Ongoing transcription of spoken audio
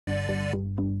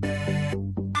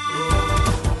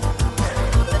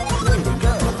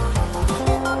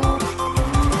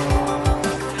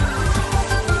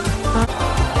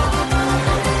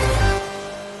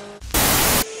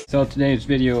So today's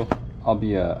video, I'll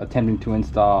be attempting to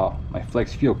install my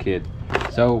flex fuel kit.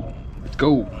 So let's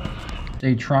go.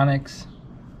 Zeitronix,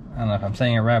 I don't know if I'm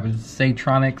saying it right, but it's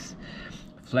Zeitronix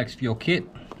flex fuel kit.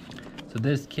 So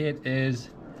this kit is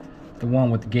the one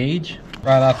with the gauge.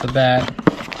 Right off the bat,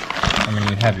 I mean,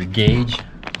 you have your gauge.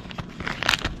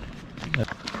 This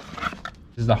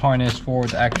is the harness for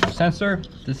the actual sensor.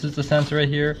 This is the sensor right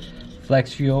here,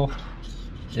 flex fuel.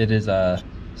 It is a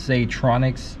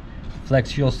Zeitronix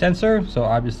flex fuel sensor, so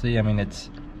obviously, I mean, it's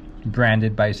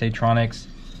branded by Zeitronix,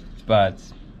 but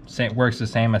it works the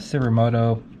same as Civic,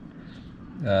 PRL.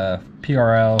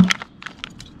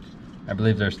 I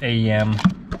believe there's AEM,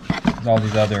 there's all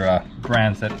these other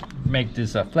brands that make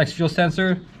this flex fuel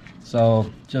sensor.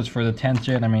 So just for the 10th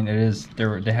gen, I mean,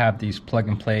 they have these plug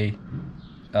and play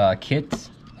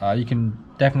kits. You can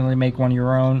definitely make one of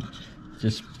your own.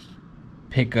 Just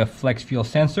pick a flex fuel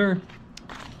sensor,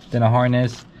 then a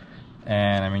harness,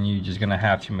 and I mean, you're just gonna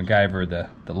have to MacGyver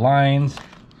the lines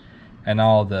and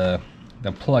all the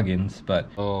plugins. But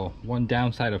one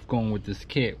downside of going with this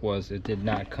kit was it did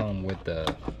not come with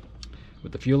the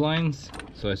fuel lines.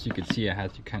 So as you can see, I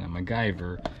had to kind of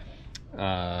MacGyver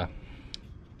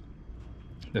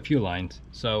the fuel lines.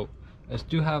 So I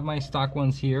do have my stock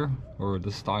ones here, or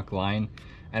the stock line.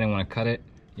 I didn't want to cut it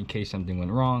in case something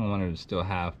went wrong. I wanted to still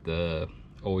have the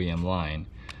OEM line.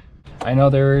 I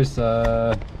know there is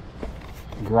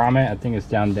grommet, I think it's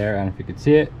down there, I don't know if you can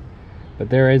see it, but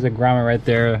there is a grommet right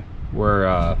there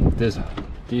where these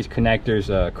connectors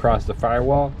cross the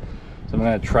firewall. So I'm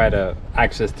going to try to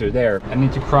access through there. I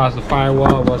need to cross the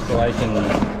firewall so I can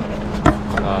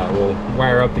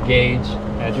wire up the gauge.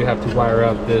 I do have to wire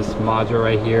up this module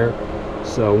right here.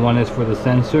 So one is for the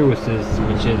sensor, which is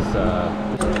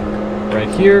right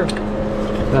here.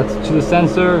 That's to the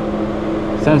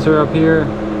sensor up here,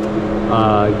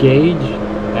 gauge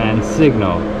and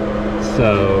signal.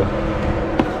 So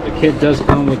the kit does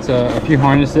come with a few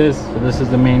harnesses. So this is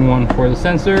the main one for the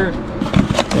sensor,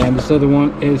 and this other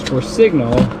one is for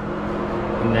signal,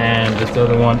 and then this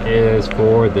other one is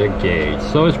for the gauge.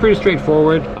 So it's pretty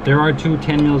straightforward. There are two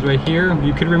 10 mils right here.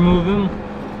 You could remove them,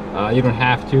 you don't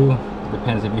have to. It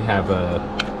depends if you have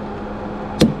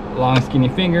long skinny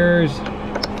fingers.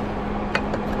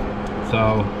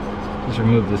 So just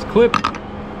remove this clip,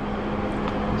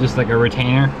 just like a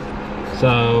retainer.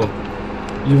 So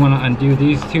you want to undo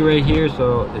these two right here.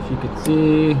 So if you could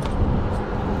see,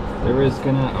 there is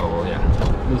gonna, oh yeah,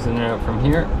 loosen it up from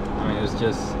here. I mean, it's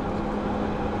just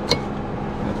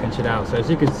gonna pinch it out. So as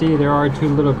you can see, there are two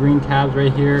little green tabs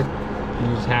right here.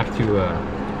 You just have to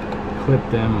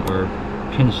clip them or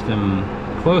pinch them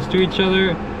close to each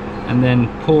other, and then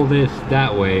pull this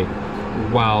that way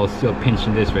while still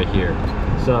pinching this right here.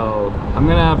 So I'm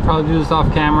gonna probably do this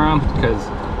off camera, because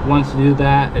once you do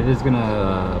that, it is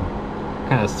gonna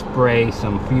kind of spray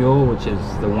some fuel, which is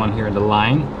the one here in the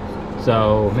line.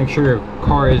 So make sure your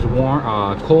car is warm,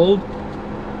 cold,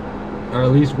 or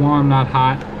at least warm, not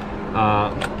hot.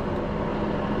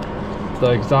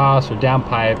 The exhaust or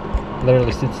downpipe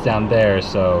literally sits down there.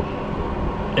 So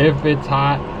if it's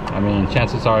hot, I mean,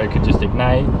 chances are it could just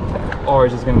ignite, or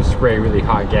it's just gonna spray really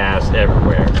hot gas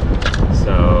everywhere.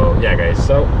 So yeah guys,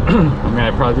 so I'm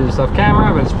gonna probably do this off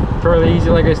camera, but it's fairly easy.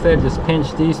 Like I said, just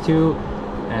pinch these two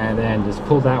and then just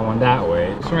pull that one that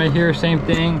way. This one right here, same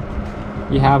thing.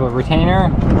 You have a retainer,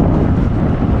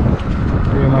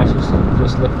 pretty much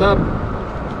just lift up,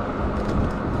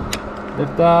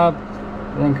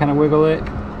 and then kind of wiggle it.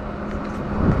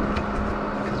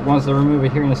 Because once I remove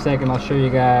it here in a second, I'll show you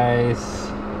guys.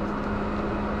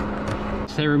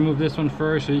 Say remove this one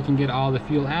first so you can get all the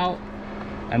fuel out,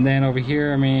 and then over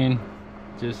here, I mean,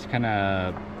 just kind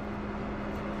of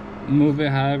move it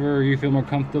however you feel more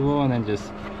comfortable, and then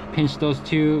just pinch those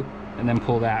two and then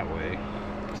pull that way.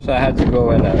 So I had to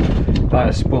go and buy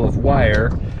a spool of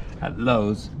wire at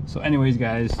Lowe's. So anyways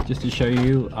guys, just to show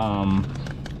you,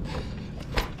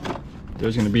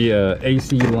 there's going to be a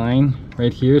AC line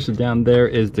right here. So down there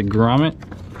is the grommet.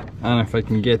 I don't know if I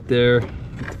can get there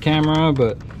with the camera,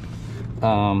 but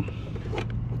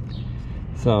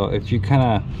so if you kind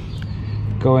of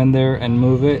go in there and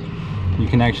move it, you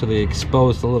can actually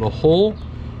expose the little hole.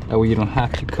 That way you don't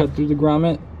have to cut through the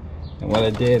grommet. And what I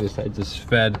did is I just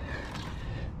fed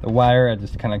the wire. I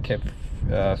just kind of kept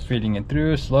feeding it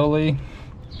through slowly.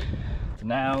 So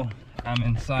now I'm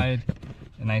inside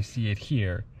and I see it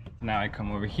here. Now I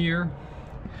come over here.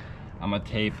 I'm gonna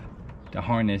tape the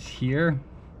harness here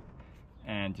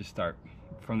and just start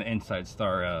from the inside,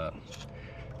 start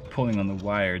pulling on the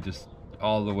wire just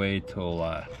all the way till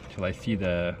I see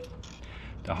the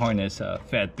harness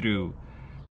fed through.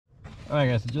 Alright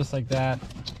guys, so just like that,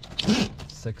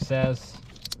 success.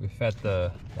 We fed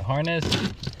the harness.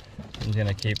 I'm just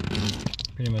gonna keep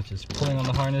pretty much just pulling on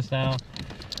the harness now.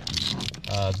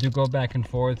 Do go back and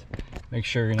forth. Make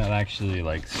sure you're not actually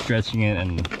like stretching it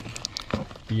and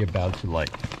be about to like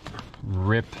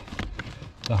rip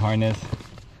the harness. So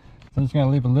I'm just gonna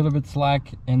leave a little bit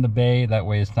slack in the bay, that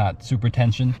way it's not super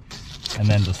tension. And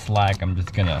then the slack, I'm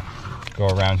just gonna go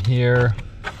around here,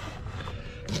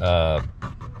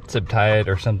 zip tie it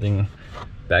or something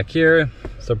back here.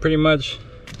 So pretty much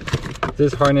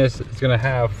this harness is gonna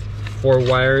have 4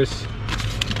 wires,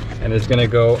 and it's gonna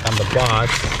go on the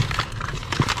box.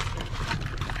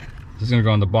 It's gonna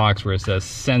go on the box where it says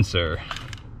sensor.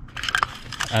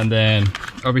 And then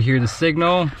over here the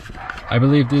signal. I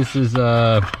believe this is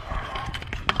the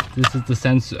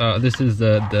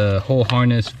whole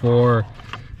harness for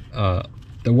the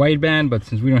wideband, but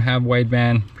since we don't have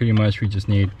wideband, pretty much we just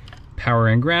need power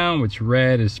and ground, which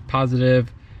red is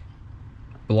positive,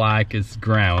 black is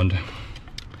ground.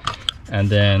 And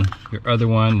then your other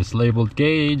one is labeled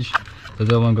gauge, so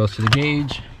the other one goes to the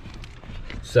gauge.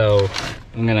 So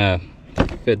I'm gonna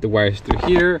fit the wires through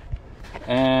here,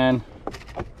 and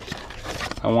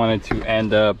I wanted to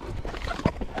end up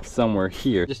somewhere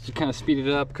here just to kind of speed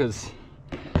it up, because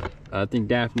I think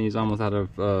Daphne is almost out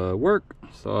of work,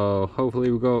 so hopefully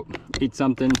we'll go eat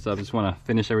something. So I just want to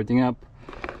finish everything up.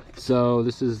 So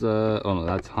this is oh no,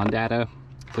 that's Hondata.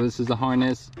 So this is the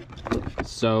harness,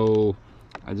 so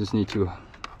I just need to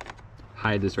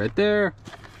hide this right there.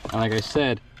 And like I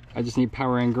said, I just need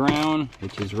power and ground,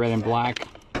 which is red and black.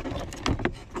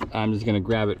 I'm just gonna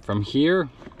grab it from here.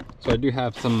 So I do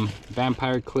have some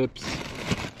vampire clips,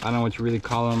 I don't know what you really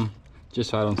call them, just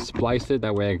so I don't splice it.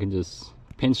 That way I can just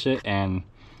pinch it and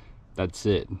that's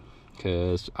it,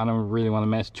 because I don't really want to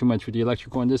mess too much with the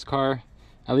electrical in this car,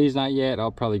 at least not yet.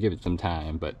 I'll probably give it some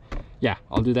time, but yeah,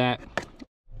 I'll do that.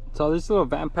 So these little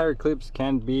vampire clips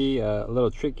can be a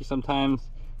little tricky sometimes,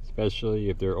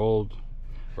 especially if they're old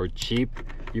or cheap.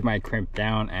 You might crimp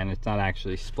down and it's not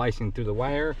actually splicing through the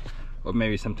wire, or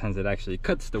maybe sometimes it actually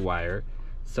cuts the wire.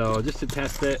 So just to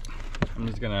test it, I'm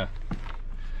just gonna,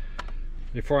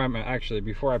 before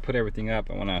I put everything up,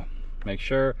 I want to make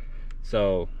sure.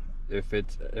 So if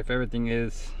everything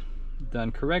is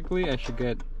done correctly, I should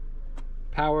get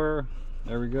power.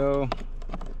 There we go.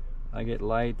 I get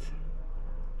light,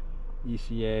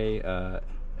 ECA,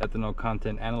 ethanol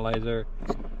content analyzer.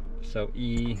 So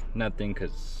E, nothing,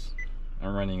 because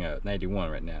I'm running a 91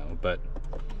 right now, but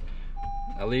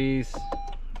at least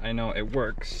I know it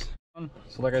works.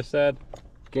 So like I said,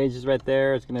 gauge is right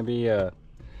there. It's gonna be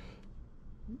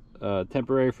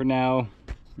temporary for now.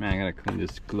 Man, I gotta clean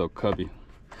this little cubby.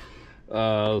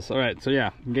 All right, so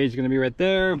yeah, gauge is gonna be right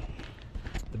there.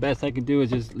 The best I can do is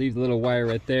just leave the little wire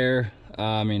right there.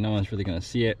 I mean, no one's really gonna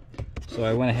see it. So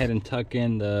I went ahead and tuck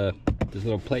in this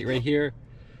little plate right here.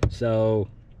 So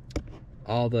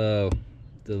all the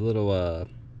little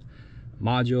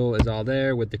module is all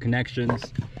there with the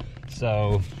connections.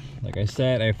 So like I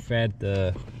said, I fed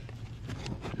this,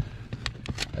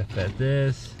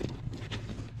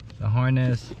 the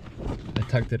harness. I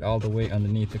tucked it all the way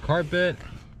underneath the carpet,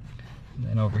 and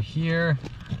then over here,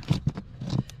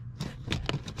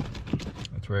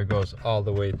 that's where it goes all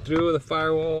the way through the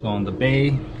firewall. So on the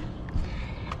bay,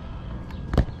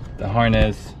 the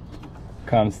harness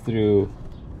comes through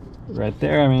right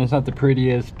there. I mean, it's not the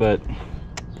prettiest, but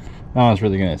no one's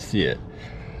really gonna see it.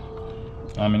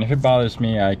 I mean, if it bothers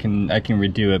me, I can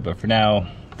redo it, but for now,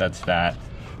 that's that.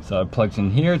 So it plugs in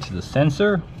here to the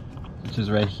sensor, which is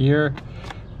right here,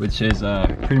 which is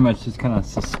pretty much just kind of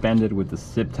suspended with the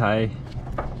zip tie,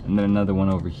 and then another one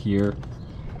over here.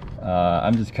 I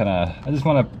just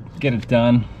want to get it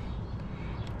done.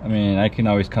 I mean, I can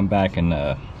always come back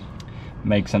and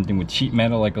make something with sheet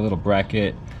metal, like a little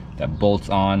bracket that bolts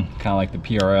on, kind of like the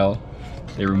PRL.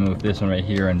 They remove this one right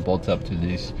here and bolts up to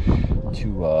these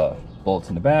two bolts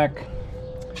in the back.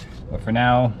 But for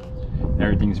now,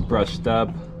 everything's brushed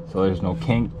up, so there's no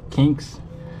kinks.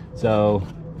 So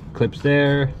clips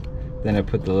there, then I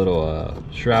put the little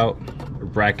shroud or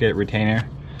bracket retainer,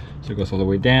 so it goes all the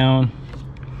way down.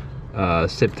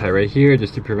 Zip tie right here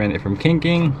just to prevent it from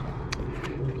kinking,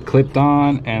 clipped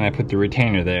on, and I put the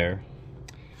retainer there.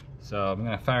 So I'm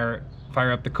gonna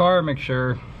fire up the car, make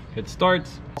sure it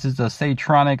starts. This is the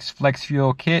Zeitronix flex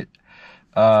fuel kit.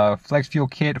 Flex fuel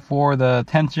kit for the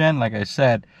 10th gen. Like I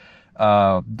said,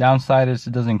 downside is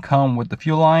it doesn't come with the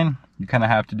fuel line. You kind of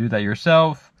have to do that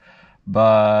yourself,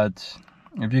 but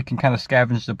if you can kind of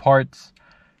scavenge the parts,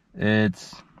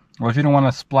 it's, well, if you don't want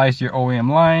to splice your OEM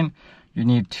line, you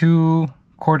need 2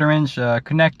 1/4-inch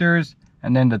connectors,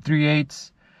 and then the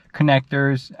 3/8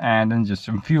 connectors, and then just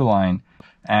some fuel line,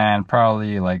 and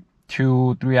probably like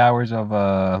 2-3 hours of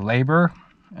labor,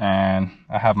 and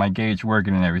I have my gauge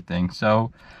working and everything.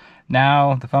 So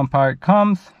now the fun part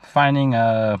comes, finding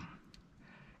E85,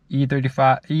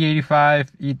 E85,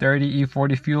 E30,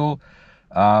 E40 fuel.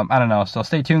 I don't know, so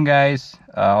stay tuned, guys.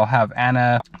 I'll have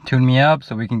Anna tune me up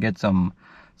so we can get some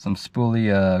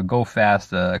spoolie go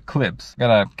fast clips.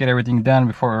 Gotta get everything done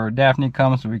before Daphne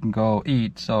comes so we can go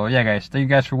eat. So yeah, guys, thank you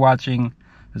guys for watching.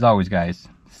 As always, guys,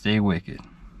 stay wicked.